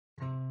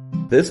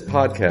This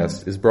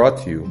podcast is brought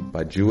to you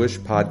by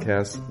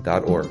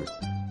JewishPodcasts.org.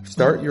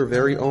 Start your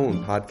very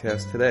own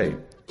podcast today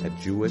at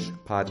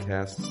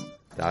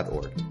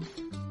JewishPodcasts.org.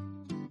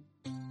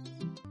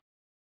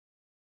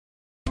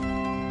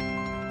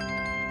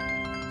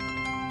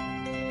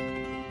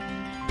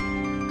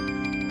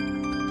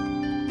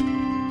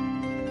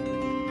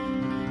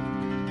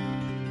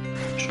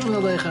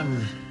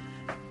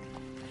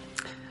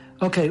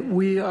 Okay,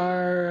 we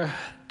are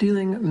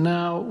dealing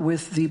now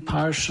with the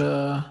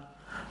Parsha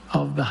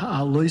of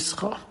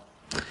Behaaloscha.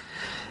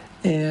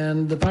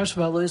 And the Parsha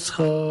of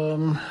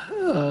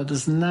Behaaloscha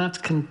does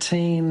not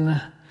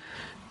contain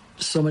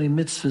so many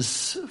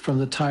mitzvahs from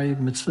the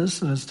Tariq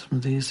mitzvahs, and it's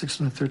from the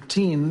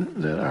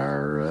 613 that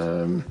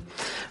are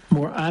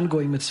more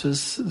ongoing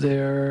mitzvahs.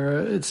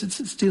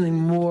 It's dealing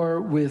more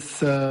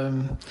with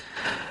a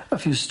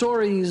few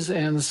stories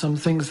and some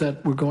things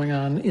that were going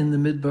on in the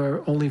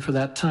Midbar only for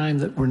that time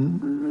that were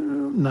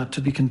not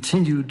to be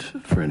continued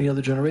for any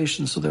other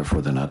generation, so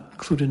therefore they're not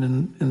included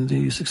in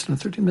the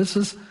 613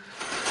 mitzvahs.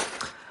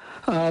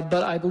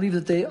 But I believe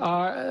that they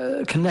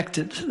are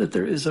connected, that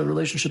there is a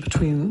relationship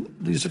between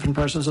these different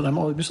parshas, and I'm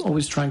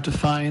always trying to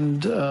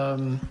find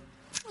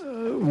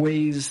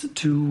ways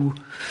to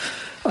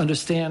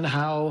understand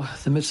how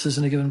the mitzvahs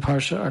in a given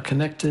parsha are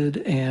connected,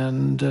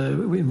 and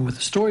even with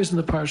the stories in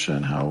the parsha,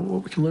 and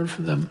what we can learn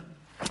from them,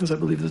 because I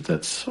believe that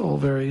that's all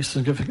very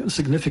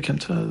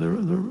significant.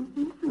 The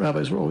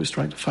rabbis were always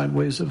trying to find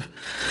ways of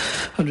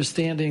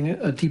understanding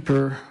a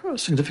deeper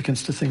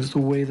significance to things, the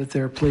way that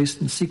they're placed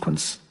in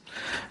sequence.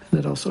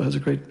 That also has a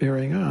great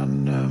bearing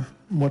on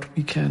what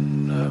we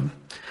can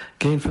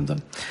gain from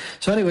them.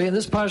 So anyway, in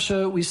this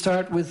parsha, we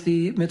start with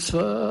the mitzvah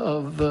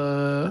of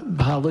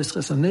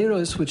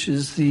Behaaloscha, which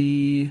is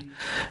the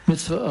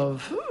mitzvah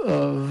of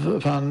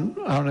upon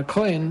Aaron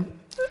HaKohen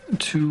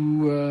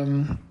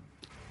to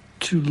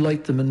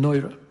light the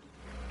menorah.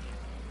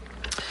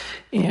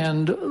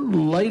 And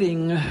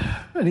lighting,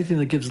 anything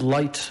that gives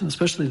light,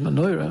 especially the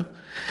menorah,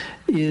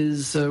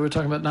 is we're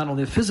talking about not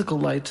only a physical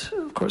light.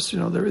 Of course,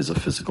 there is a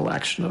physical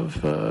action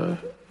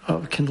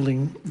of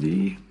kindling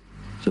the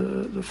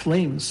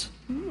flames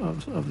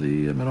of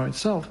the menorah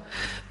itself,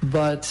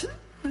 but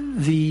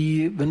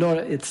the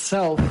menorah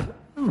itself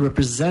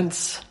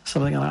represents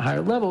something on a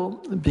higher level,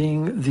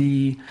 being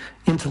the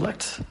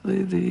intellect,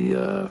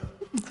 the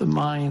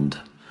mind,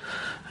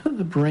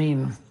 the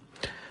brain,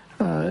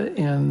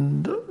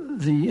 and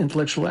the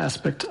intellectual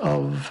aspect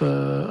of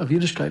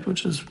Yiddishkeit,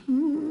 which is,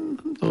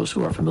 those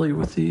who are familiar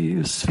with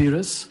the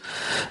spheres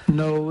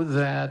know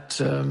that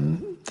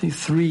the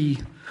three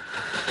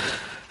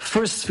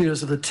first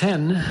spheres of the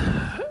 10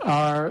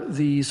 are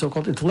the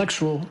so-called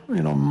intellectual,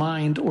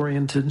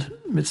 mind-oriented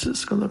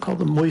mitzvahs. They're called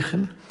the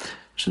moichin,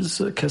 which is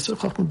Keser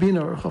Chachma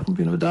Bina or Chachma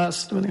Bina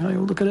V'das, depending how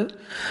you look at it.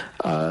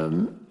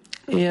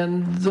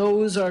 And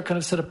those are kind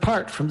of set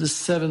apart from the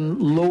 7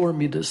 lower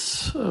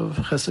midas of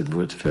Chesed,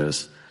 Gvur,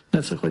 Tiferes,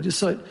 Netzach, Leit,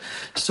 Yesod.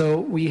 So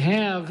we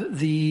have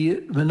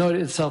the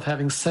menorah itself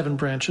having 7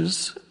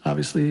 branches,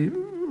 obviously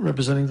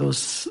representing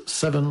those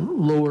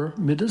 7 lower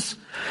midas,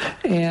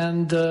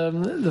 and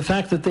the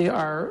fact that they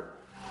are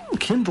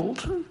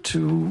kindled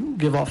to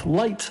give off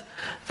light.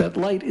 That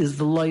light is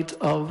the light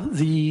of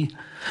the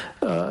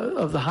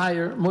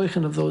higher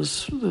moichin of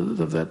those,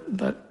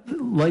 that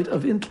light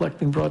of intellect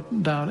being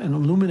brought down and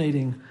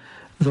illuminating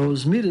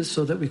those midas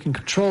so that we can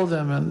control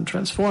them and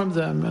transform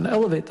them and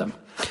elevate them.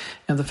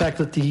 And the fact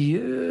that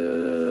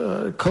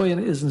the Kohen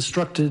is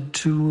instructed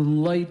to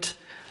light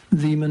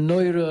the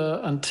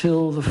menorah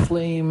until the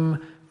flame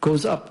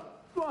goes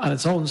up on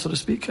its own, so to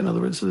speak. In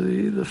other words,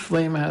 the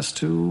flame has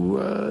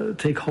to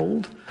take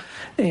hold.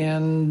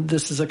 And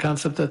this is a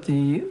concept that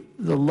the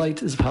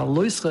light is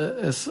Behaaloscha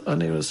as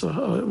anerah. So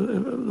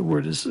the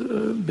word is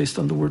based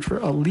on the word for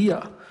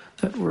aliyah,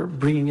 that we're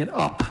bringing it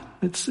up.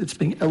 It's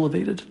being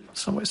elevated in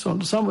some way. So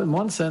in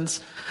one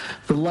sense,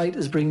 the light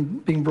is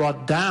being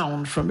brought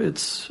down from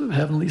its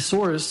heavenly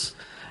source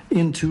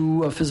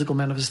into a physical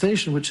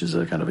manifestation, which is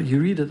a kind of a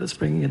yerida that's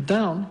bringing it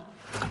down.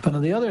 But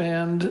on the other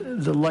hand,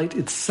 the light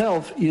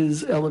itself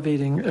is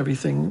elevating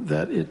everything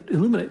that it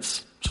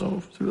illuminates. So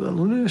through the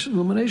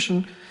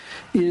illumination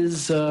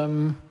is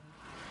a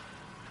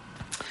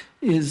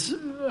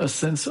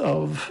sense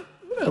of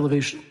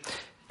elevation.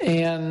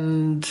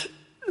 And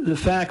the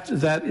fact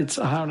that it's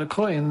Aaron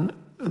HaKohen,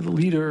 the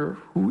leader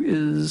who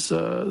is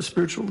the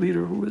spiritual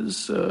leader who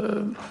is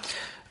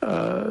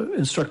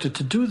instructed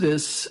to do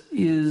this,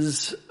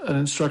 is an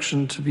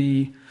instruction to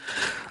be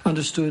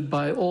understood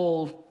by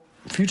all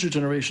future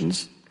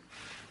generations,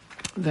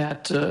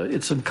 that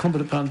it's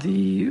incumbent upon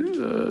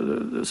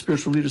the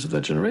spiritual leaders of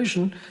that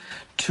generation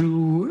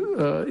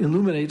to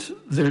illuminate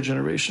their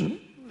generation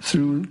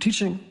through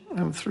teaching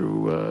and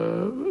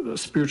through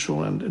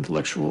spiritual and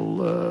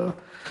intellectual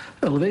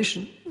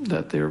elevation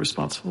that they're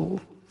responsible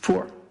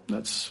for.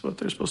 That's what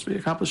they're supposed to be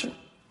accomplishing.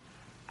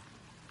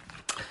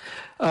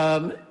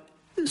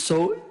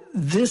 So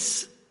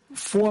this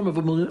form of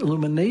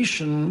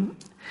illumination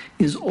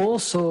is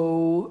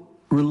also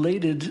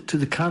related to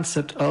the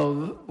concept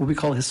of what we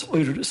call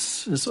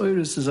hisoirus.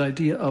 Hisoirus is the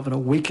idea of an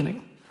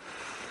awakening.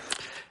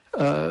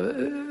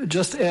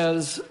 Just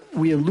as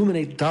we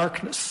illuminate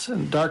darkness,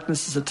 and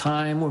darkness is a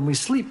time when we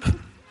sleep,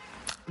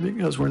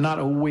 because we're not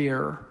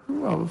aware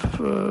of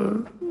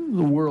the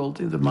world.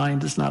 The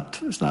mind is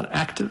not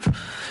active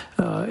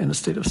in a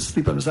state of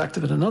sleep. It's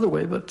active in another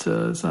way, but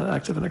it's not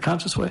active in a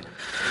conscious way.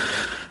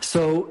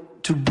 So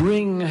to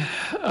bring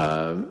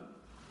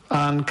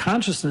on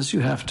consciousness, you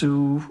have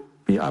to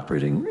be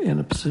operating in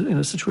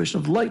a situation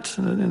of light,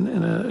 in an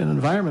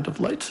environment of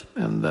light,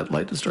 and that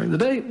light is during the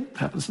day,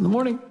 happens in the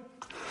morning.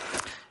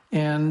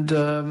 And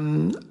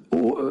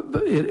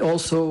it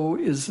also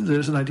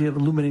there's an idea of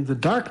illuminating the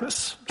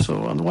darkness.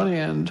 So on the one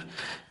hand,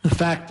 the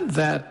fact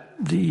that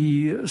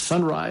the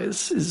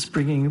sunrise is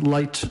bringing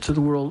light to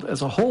the world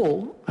as a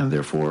whole, and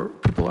therefore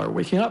people are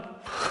waking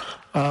up.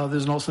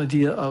 There's also an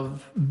idea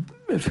of,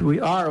 if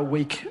we are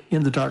awake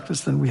in the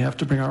darkness, then we have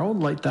to bring our own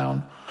light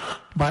down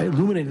by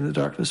illuminating the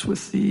darkness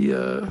with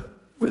the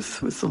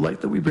light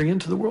that we bring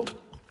into the world.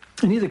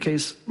 In either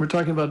case, we're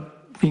talking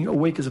about being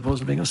awake as opposed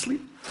to being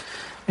asleep.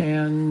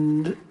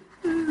 And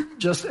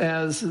just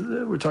as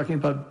we're talking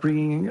about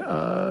bringing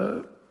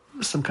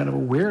some kind of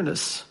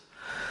awareness,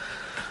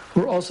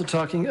 we're also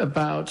talking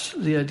about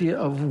the idea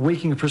of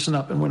waking a person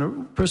up. And when a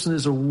person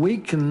is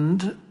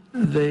awakened,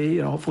 they,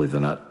 hopefully they're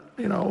not,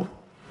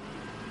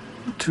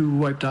 too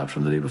wiped out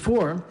from the day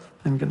before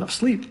and get enough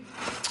sleep.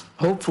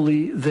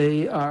 Hopefully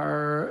they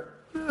are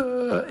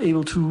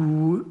able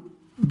to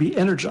be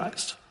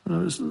energized.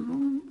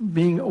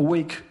 Being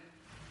awake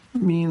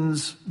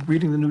means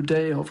greeting the new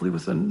day, hopefully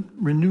with a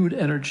renewed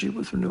energy,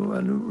 with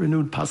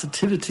renewed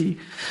positivity,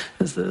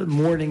 as the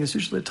morning is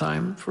usually a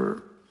time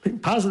for being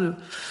positive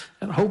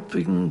and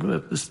hoping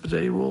that this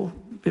day will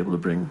be able to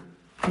bring,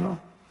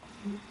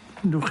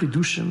 new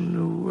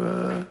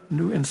chidushim,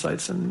 new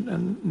insights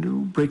and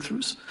new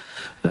breakthroughs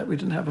that we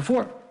didn't have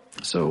before.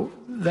 So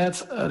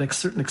that's a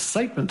certain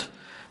excitement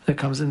that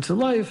comes into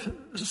life,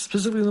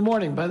 specifically in the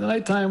morning. By the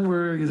nighttime,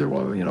 we're either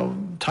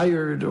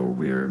tired, or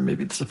we're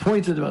maybe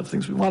disappointed about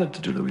things we wanted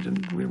to do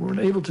that we weren't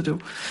able to do,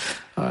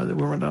 that we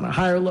weren't on a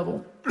higher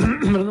level.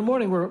 But in the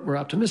morning, we're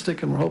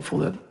optimistic and we're hopeful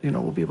that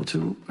we'll be able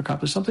to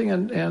accomplish something,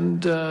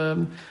 and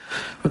or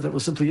that we'll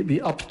simply be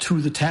up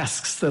to the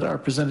tasks that are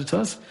presented to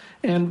us,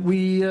 and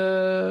we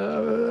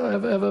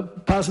have a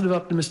positive,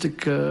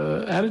 optimistic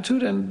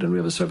attitude, and we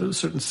have a certain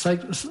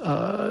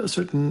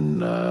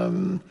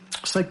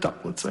psyched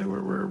up. Let's say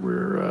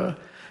we're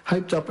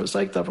hyped up or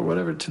psyched up or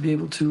whatever to be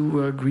able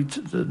to greet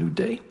the new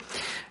day.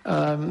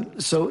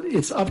 So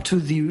it's up to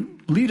the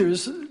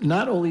leaders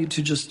not only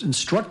to just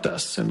instruct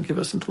us and give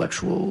us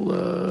intellectual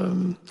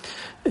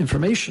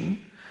information,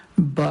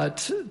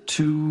 but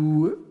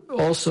to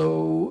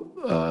also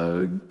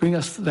bring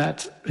us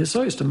that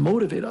hisoyos, to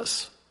motivate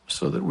us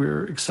so that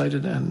we're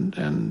excited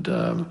and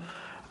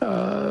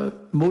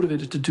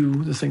motivated to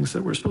do the things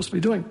that we're supposed to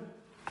be doing.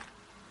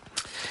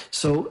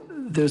 So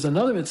there's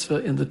another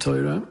mitzvah in the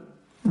Torah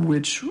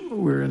which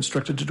we're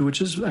instructed to do, which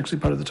is actually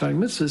part of the Torah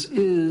mitzvahs,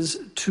 is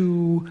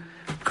to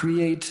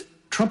create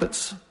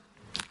trumpets.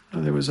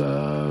 There was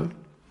a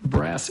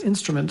brass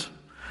instrument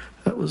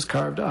that was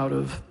carved out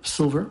of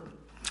silver.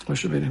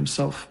 Moshe Rabbeinu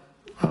himself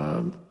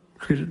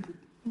created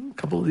a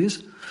couple of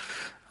these.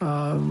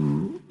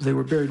 They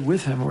were buried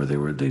with him, or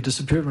they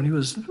disappeared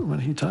when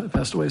he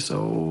passed away. So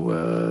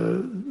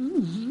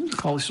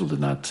Klal Yisrael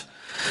did not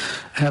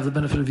have the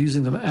benefit of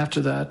using them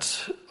after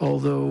that.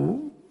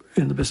 Although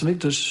in the Bais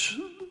Hamikdosh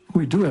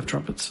we do have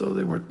trumpets, so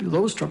they weren't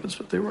those trumpets,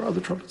 but they were other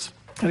trumpets.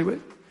 Anyway,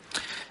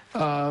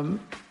 in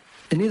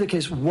either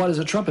case, what is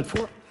a trumpet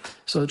for?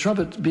 So the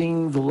trumpet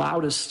being the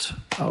loudest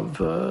of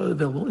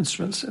available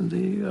instruments in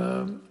the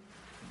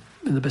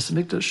Bais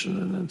Hamikdosh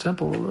and in the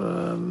temple,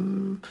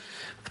 with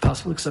the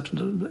possible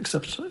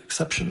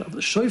exception of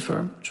the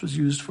shofar, which was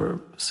used for a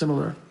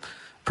similar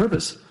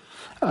purpose,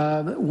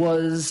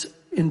 was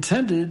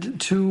intended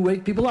to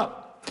wake people up.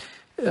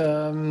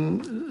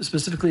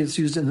 Specifically, it's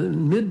used in the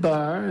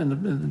midbar, in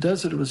the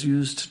desert. It was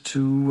used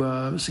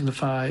to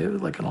signify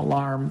like an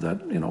alarm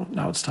that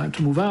now it's time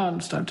to move on.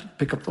 It's time to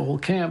pick up the whole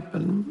camp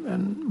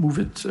and move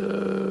it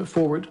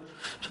forward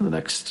to the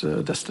next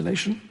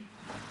destination.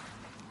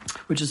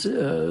 Which is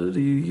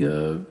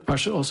the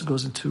parsha also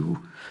goes into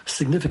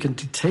significant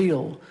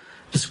detail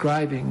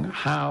describing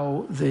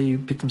how they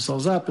pick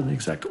themselves up in the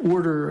exact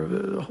order of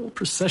the whole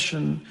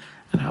procession,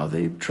 and how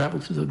they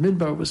traveled through the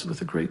midbar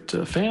with a great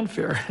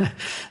fanfare.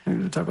 We're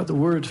going to talk about the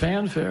word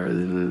fanfare.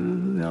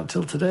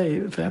 Till today,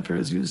 fanfare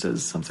is used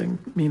as something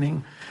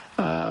meaning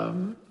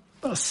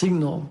a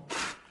signal,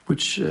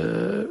 which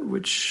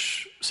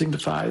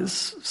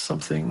signifies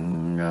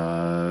something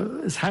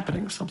is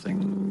happening,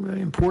 something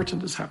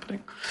important is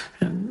happening,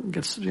 and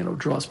gets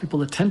draws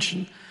people's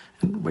attention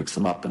and wakes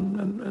them up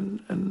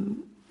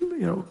and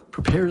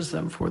prepares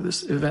them for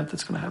this event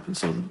that's going to happen.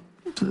 So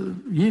the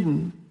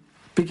Yidden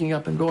picking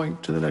up and going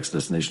to the next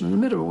destination in the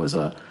middle was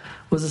a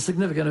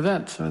significant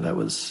event. That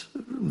was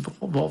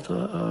involved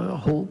a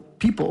whole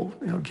people,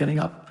 getting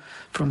up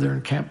from their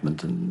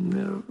encampment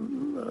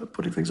and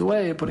putting things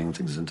away, putting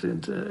things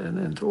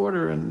into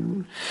order,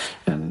 and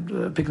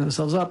picking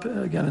themselves up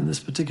again in this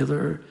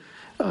particular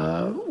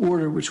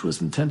order, which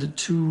was intended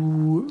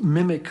to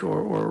mimic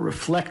or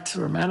reflect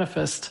or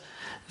manifest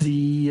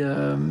the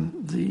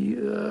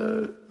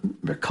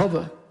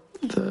Merkava,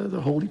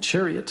 the holy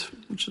chariot,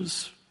 which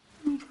is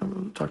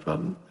talked about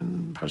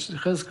in Parshas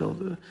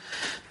Behaaloscha,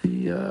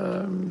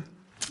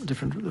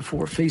 the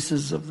four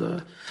faces of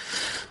the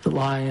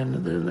lion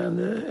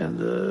and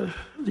the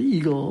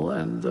eagle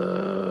and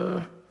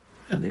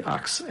the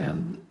ox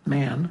and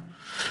man,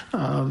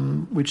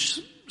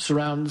 which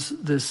surrounds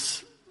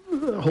this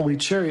holy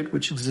chariot,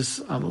 which exists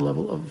on the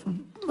level of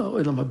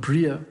Olam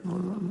Habriya,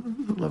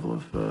 the level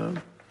of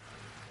the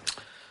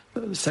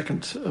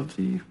second of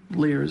the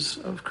layers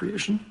of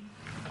creation.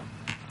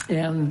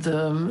 And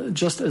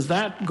just as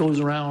that goes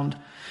around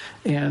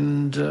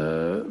and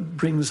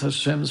brings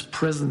Hashem's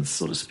presence,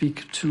 so to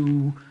speak,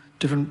 to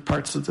different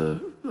parts of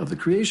the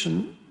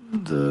creation,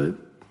 the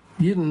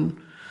Yidden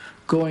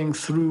going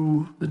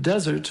through the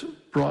desert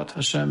brought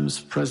Hashem's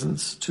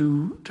presence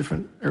to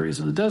different areas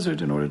of the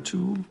desert in order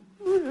to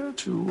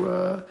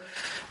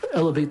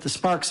elevate the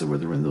sparks that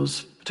were in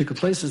those particular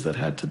places that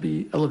had to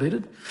be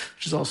elevated,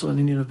 which is also an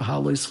Indian of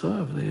Behaaloscha,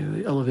 of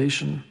the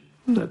elevation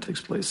that takes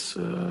place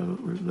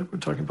that we're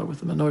talking about with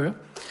the menorah.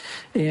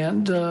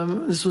 And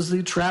this was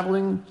the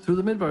traveling through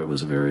the Midbar. It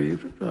was a very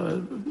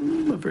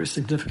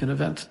significant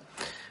event.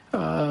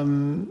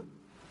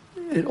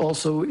 It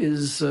also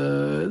is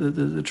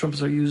the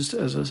trumpets are used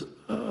as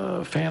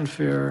a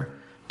fanfare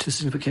to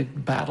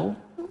significate battle,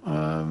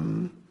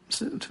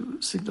 to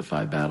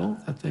signify battle.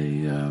 That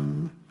they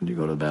when you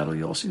go to battle,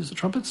 you also use the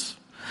trumpets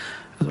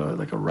as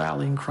like a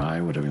rallying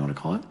cry, whatever you want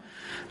to call it.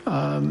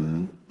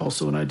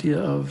 Also, an idea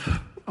of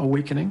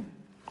awakening.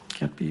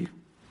 Can't be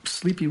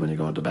sleepy when you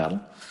go into battle.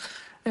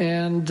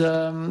 And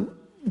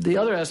the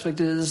other aspect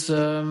is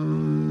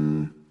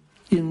in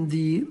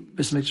the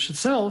Bais Hamikdosh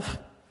itself,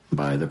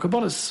 by the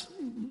korbanos,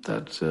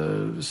 that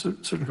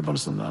certain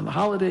korbanos on the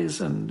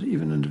holidays and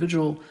even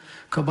individual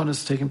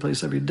korbanos taking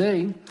place every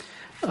day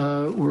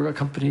were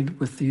accompanied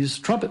with these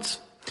trumpets.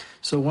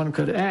 So one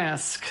could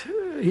ask,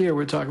 here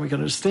we can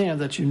understand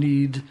that you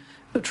need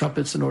the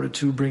trumpets in order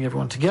to bring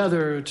everyone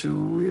together,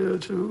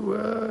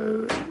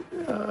 to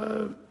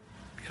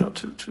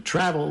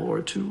travel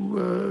or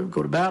to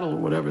go to battle or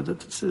whatever.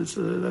 That's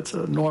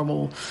a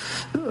normal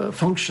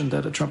function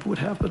that a trumpet would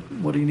have. But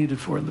what do you need it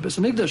for in the Bais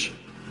Hamikdosh?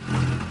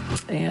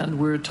 And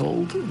we're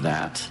told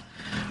that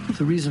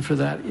the reason for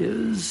that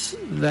is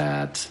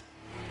that,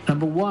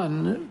 number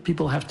one,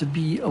 people have to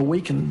be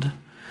awakened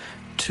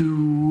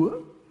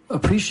to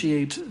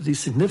appreciate the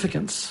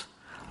significance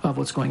of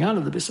what's going on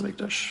in the Bais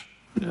Hamikdosh.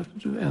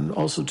 And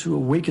also to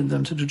awaken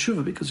them to do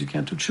tshuva, because you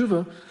can't do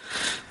tshuva,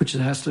 which the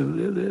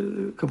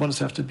korbanos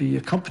have to be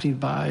accompanied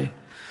by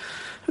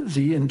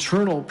the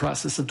internal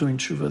process of doing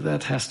tshuva.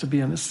 That has to be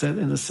in the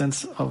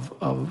sense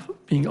of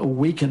being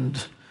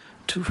awakened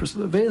to first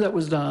the way that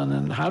was done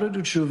and how to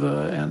do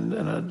tshuva and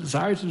a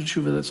desire to do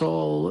tshuva. That's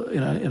all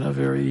in a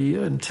very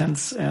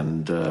intense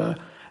and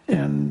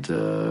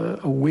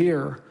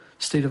aware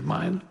state of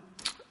mind.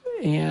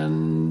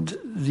 And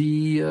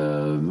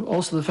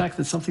also the fact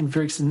that something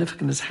very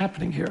significant is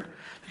happening here,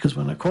 because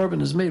when a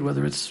korban is made,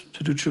 whether it's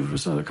to do tshuva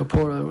for a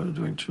kapora, or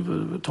doing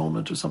tshuva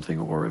atonement or something,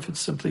 or if it's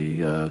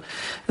simply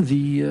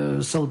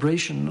the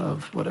celebration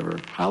of whatever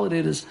holiday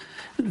it is,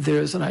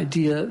 there's an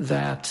idea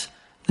that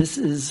this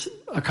is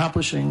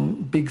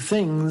accomplishing big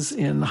things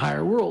in the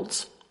higher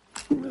worlds.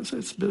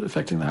 It's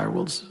affecting the higher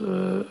worlds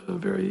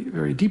very,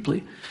 very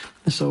deeply.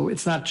 So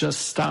it's not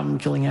just stam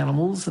killing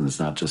animals, and it's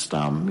not just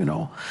stam,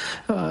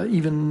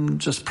 even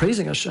just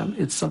praising Hashem.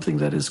 It's something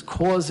that is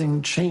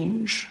causing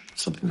change.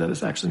 Something that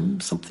is actually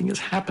something is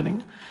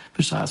happening.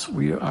 B'shas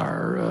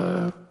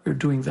we're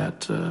doing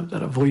that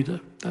avoida.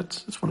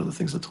 It's one of the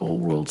things that the whole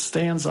world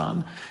stands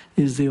on,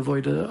 is the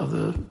avoida of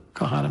the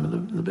Kohanim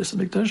and the Bais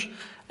Hamikdosh.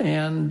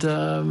 And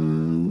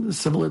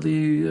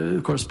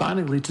similarly,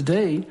 correspondingly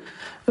today,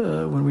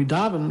 when we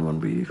daven, when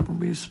we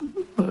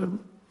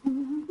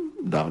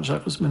daven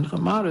Shachos Mincha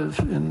Maariv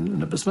in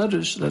the Bais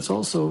Medrash, that's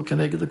also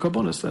keneged the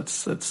korbanos.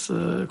 That's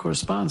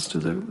corresponds to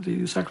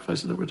the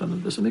sacrifices that were done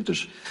in the Bais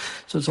Hamikdosh.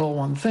 So it's all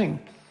one thing.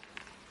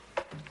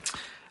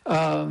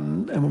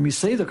 And when we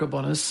say the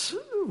korbanos,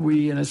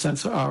 we, in a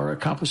sense, are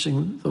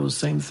accomplishing those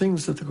same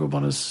things that the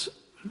korbanos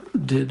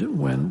did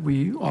when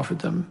we offered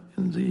them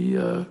in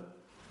the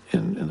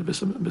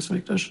Bais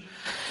Hamikdosh.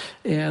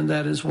 And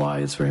that is why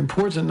it's very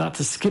important not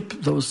to skip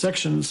those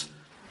sections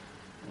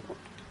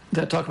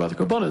that talk about the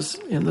korbanos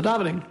in the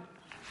davening,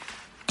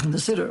 in the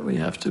siddur. We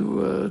have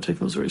to take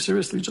those very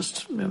seriously.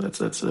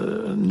 That's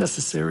a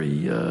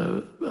necessary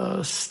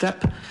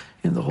step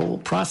in the whole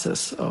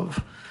process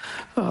of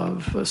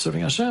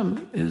serving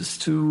Hashem.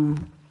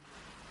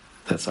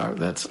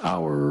 That's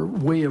our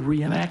way of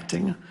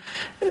reenacting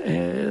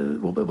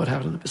what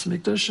happened in the Bais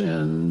Hamikdosh,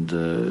 and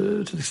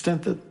to the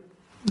extent that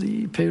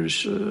the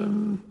Perish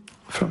from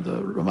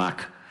the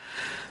Ramak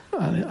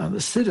on the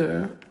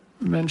Siddur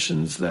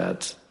mentions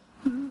that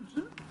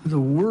the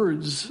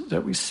words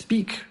that we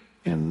speak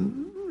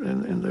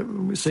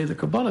when we say the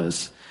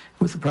kabbalas,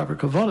 with the proper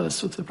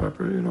kavanas, with the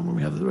proper, when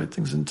we have the right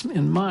things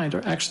in mind,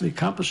 are actually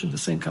accomplishing the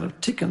same kind of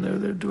tikkun.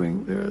 They're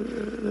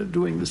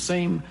doing the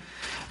same,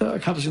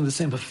 accomplishing the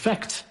same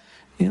effect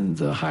in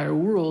the higher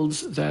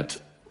worlds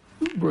that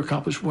were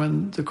accomplished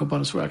when the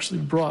kavanas were actually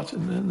brought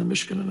in the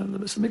Mishkan and in the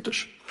Bais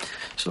Hamikdosh.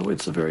 So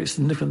it's a very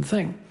significant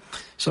thing.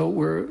 So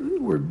we're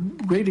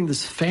creating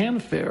this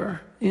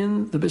fanfare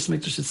in the Bais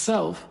Hamikdosh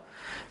itself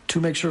to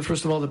make sure,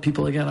 first of all, that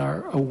people again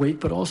are awake,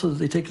 but also that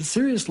they take it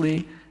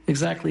seriously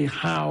exactly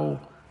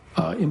how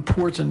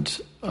important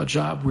a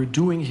job we're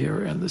doing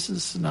here, and this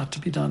is not to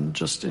be done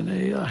just in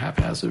a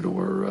haphazard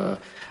or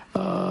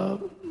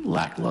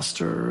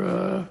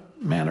lackluster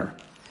manner.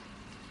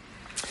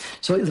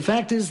 So the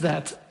fact is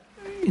that,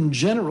 in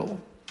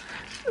general,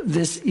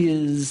 this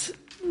is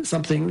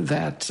something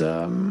that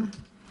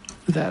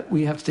that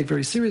we have to take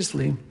very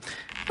seriously.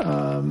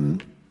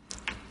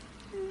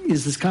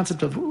 Is this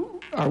concept of,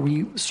 are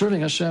we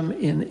serving Hashem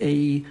in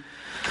a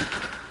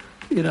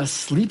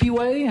sleepy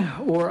way,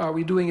 or are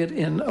we doing it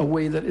in a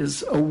way that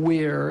is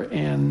aware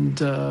and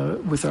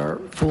with our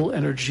full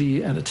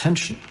energy and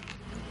attention?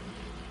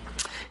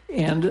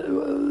 And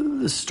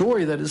the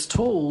story that is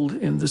told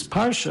in this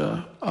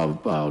parsha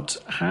about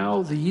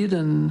how the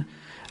Yidden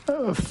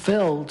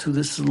fell to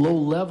this low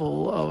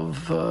level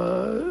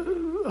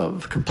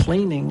of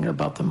complaining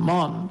about the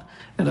man,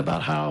 and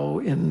about how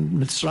in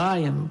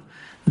Mitzrayim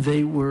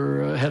they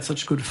had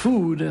such good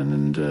food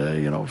and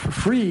for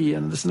free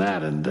and this and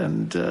that,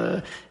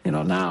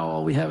 and now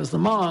all we have is the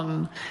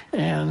man,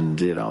 and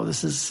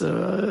this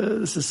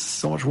is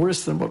so much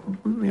worse than what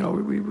we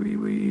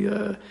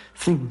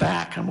think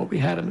back on what we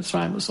had in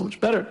Mitzrayim was so much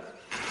better,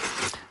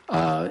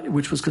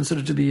 which was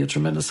considered to be a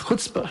tremendous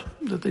chutzpah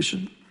that they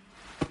should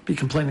be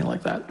complaining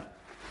like that.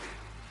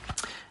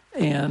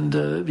 And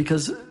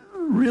because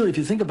really, if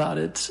you think about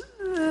it,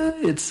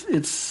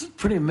 it's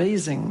pretty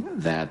amazing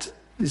that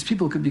these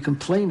people could be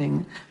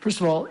complaining. First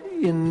of all,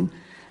 in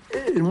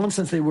one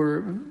sense, they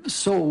were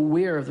so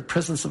aware of the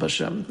presence of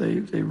Hashem.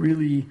 They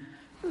really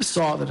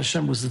saw that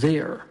Hashem was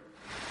there.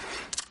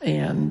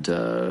 And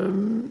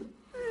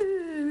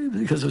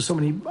because there's so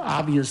many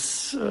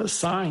obvious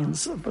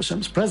signs of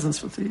Hashem's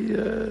presence with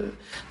the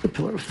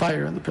pillar of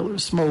fire and the pillar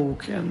of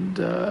smoke, and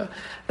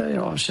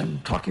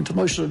Hashem talking to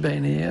Moshe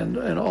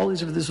Rabbeinu, and all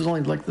these. This was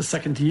only like the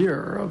second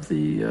year of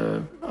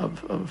the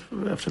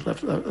after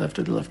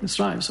they left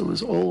Mitzrayim. So it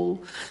was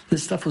all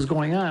this stuff was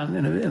going on,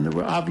 and there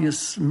were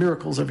obvious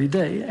miracles every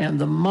day. And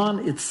the man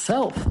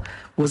itself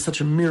was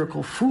such a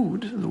miracle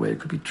food, in the way it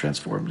could be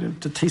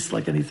transformed to taste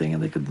like anything,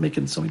 and they could make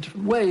it in so many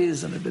different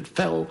ways. And if it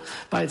fell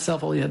by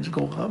itself, all you had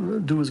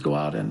to do was go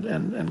out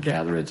and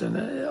gather it,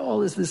 and all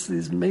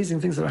these amazing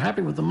things that are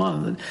happening with the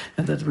man,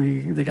 and that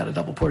they got a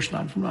double portion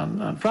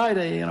on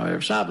Friday,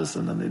 Erev Shabbos,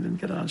 and then they didn't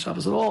get it on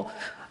Shabbos at all.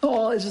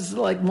 Oh, it's just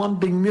like one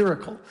big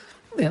miracle.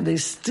 And they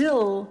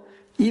still,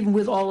 even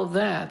with all of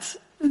that,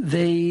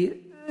 the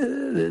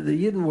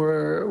Yidden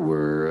were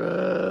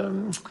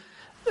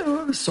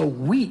so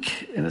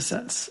weak, in a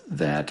sense,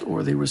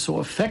 or they were so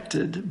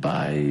affected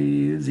by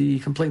the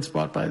complaints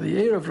brought by the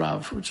Erev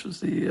Rav, which was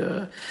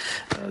the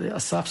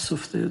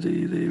Asafsuf,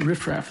 the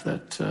riffraff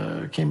that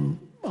came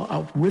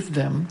out with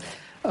them,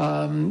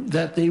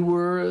 that they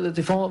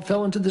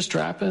fell into this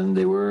trap, and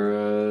they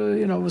were,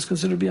 it was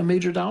considered to be a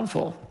major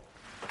downfall.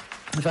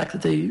 The fact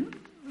that they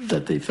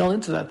fell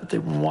into that they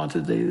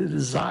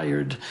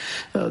desired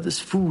this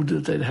food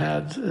that they'd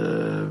had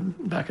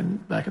back in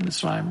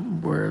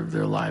Mitzrayim, where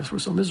their lives were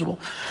so miserable.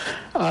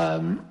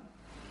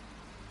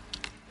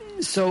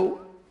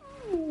 So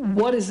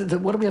what is it that,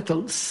 what do we have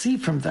to see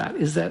from that?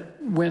 Is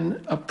that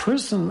when a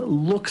person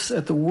looks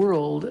at the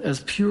world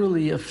as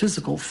purely a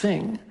physical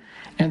thing,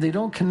 and they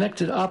don't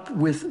connect it up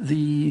with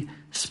the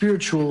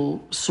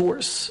spiritual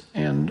source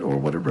or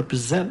what it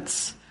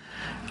represents,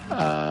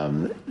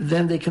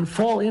 then they can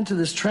fall into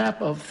this trap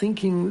of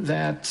thinking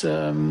that,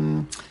 of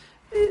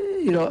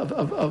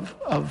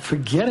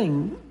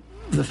forgetting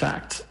the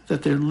fact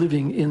that they're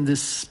living in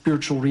this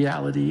spiritual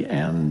reality,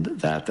 and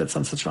that's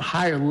on such a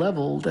higher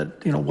level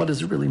that, what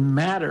does it really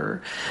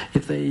matter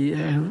if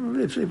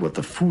what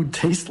the food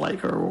tastes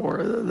like, or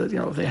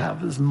if they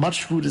have as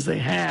much food as they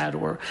had,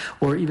 or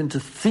even to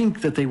think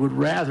that they would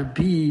rather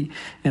be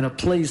in a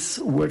place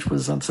which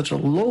was on such a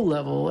low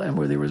level and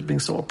where they were being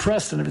so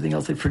oppressed and everything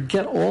else. They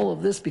forget all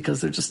of this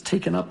because they're just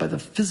taken up by the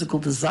physical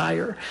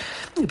desire.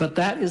 But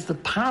that is the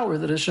power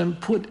that Hashem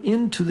put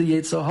into the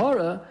Yetzer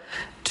Hara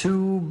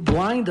to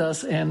blind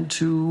us and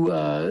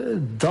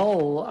to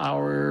dull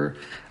our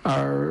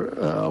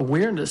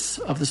awareness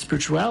of the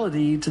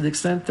spirituality, to the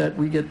extent that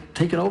we get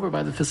taken over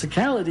by the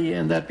physicality,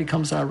 and that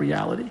becomes our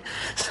reality.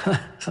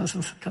 Sounds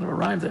kind of a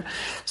rhyme there.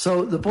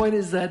 So the point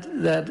is that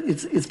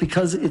it's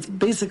because it's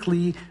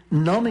basically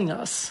numbing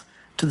us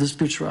to the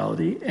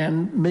spirituality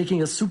and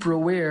making us super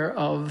aware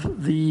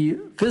of the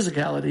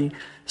physicality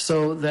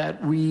so that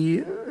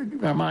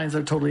our minds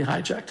are totally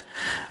hijacked.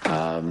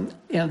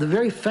 And the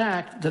very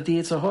fact that the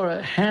Yetzer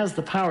Hara has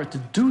the power to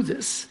do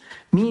this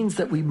means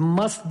that we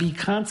must be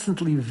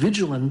constantly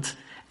vigilant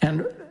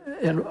and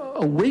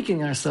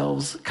awakening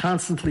ourselves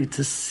constantly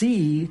to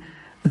see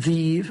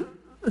the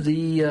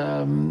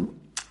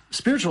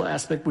spiritual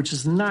aspect, which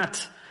is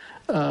not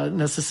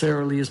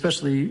necessarily,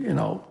 especially, in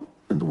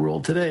the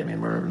world today. I mean,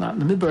 we're not in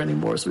the midbar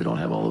anymore, so we don't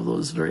have all of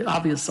those very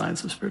obvious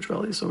signs of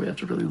spirituality, so we have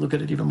to really look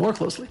at it even more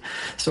closely.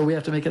 So we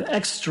have to make an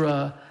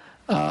extra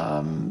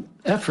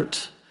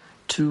effort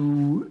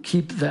to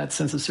keep that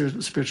sense of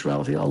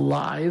spirituality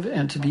alive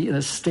and to be in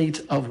a state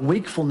of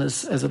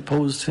wakefulness as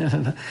opposed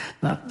to,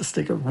 not the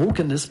state of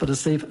wokenness, but a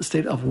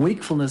state of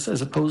wakefulness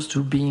as opposed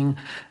to being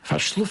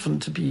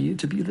verschliffen, to be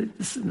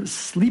this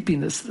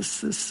sleepiness,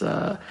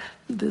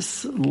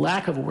 this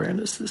lack of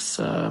awareness, this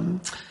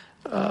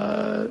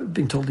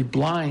being totally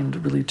blind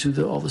really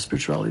to all the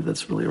spirituality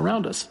that's really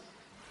around us.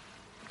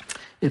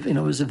 If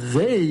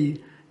they,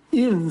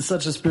 in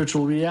such a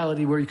spiritual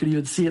reality where you could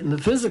even see it in the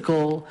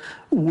physical,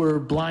 were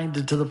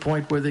blinded to the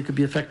point where they could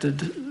be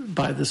affected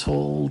by this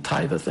whole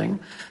taiva thing,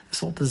 this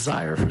whole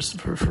desire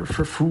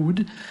for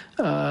food,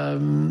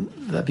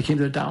 that became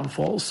their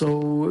downfall.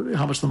 So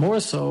how much the more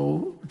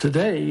so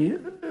today,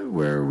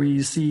 where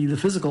we see the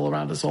physical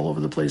around us all over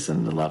the place,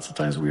 and lots of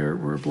times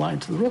we're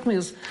blind to the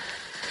ruchnius,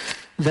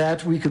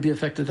 that we could be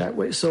affected that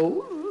way.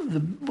 So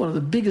one of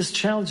the biggest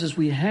challenges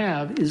we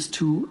have is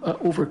to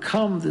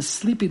overcome this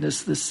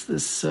sleepiness, the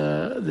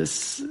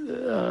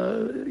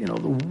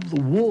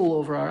wool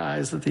over our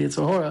eyes that the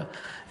Yetzer Hara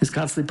is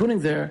constantly putting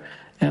there,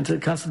 and to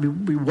constantly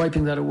be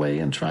wiping that away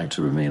and trying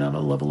to remain on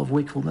a level of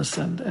wakefulness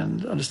and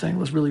understanding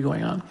what's really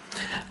going on.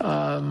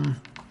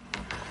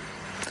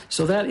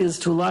 So that is,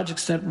 to a large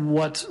extent,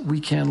 what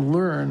we can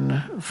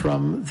learn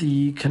from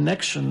the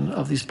connection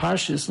of these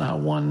parshas and how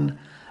one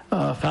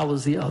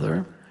follows the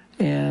other.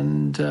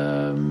 And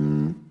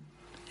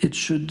it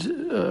should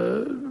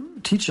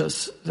teach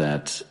us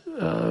that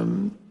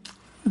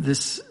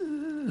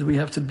we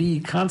have to be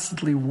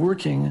constantly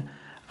working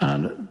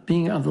on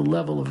being on the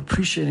level of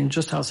appreciating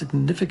just how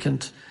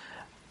significant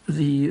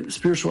the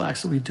spiritual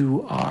acts that we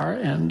do are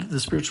and the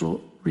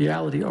spiritual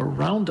reality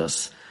around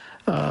us.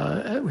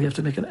 We have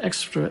to make an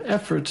extra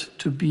effort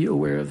to be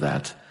aware of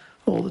that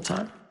all the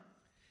time.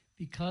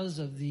 Because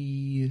of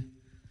the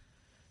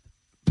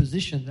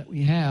position that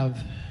we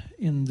have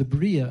in the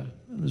Bria,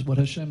 is what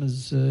Hashem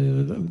has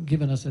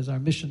given us as our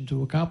mission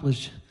to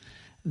accomplish,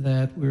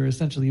 that we're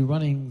essentially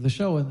running the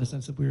show in the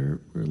sense that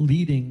we're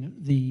leading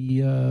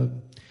the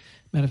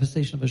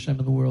manifestation of Hashem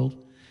in the world.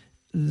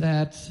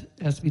 That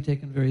has to be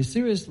taken very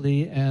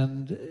seriously,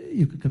 and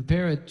you could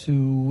compare it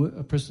to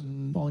a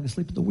person falling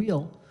asleep at the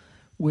wheel,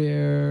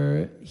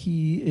 where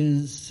he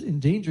is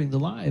endangering the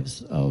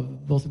lives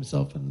of both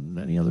himself and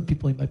any other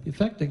people he might be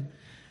affecting,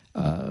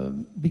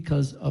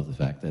 because of the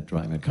fact that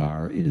driving a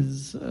car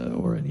is,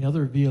 or any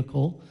other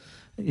vehicle,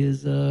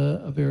 is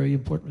a very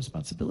important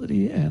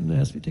responsibility and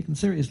has to be taken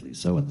seriously.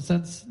 So in the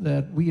sense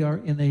that we are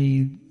in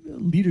a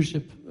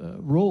leadership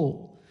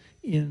role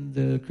in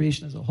the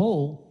creation as a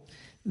whole,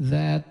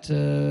 that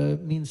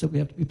means that we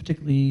have to be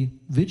particularly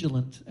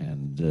vigilant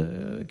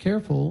and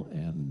careful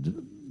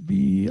and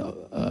be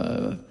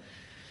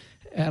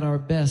at our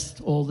best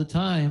all the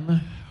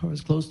time, or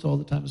as close to all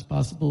the time as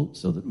possible,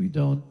 so that we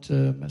don't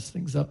mess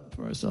things up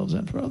for ourselves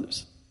and for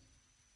others.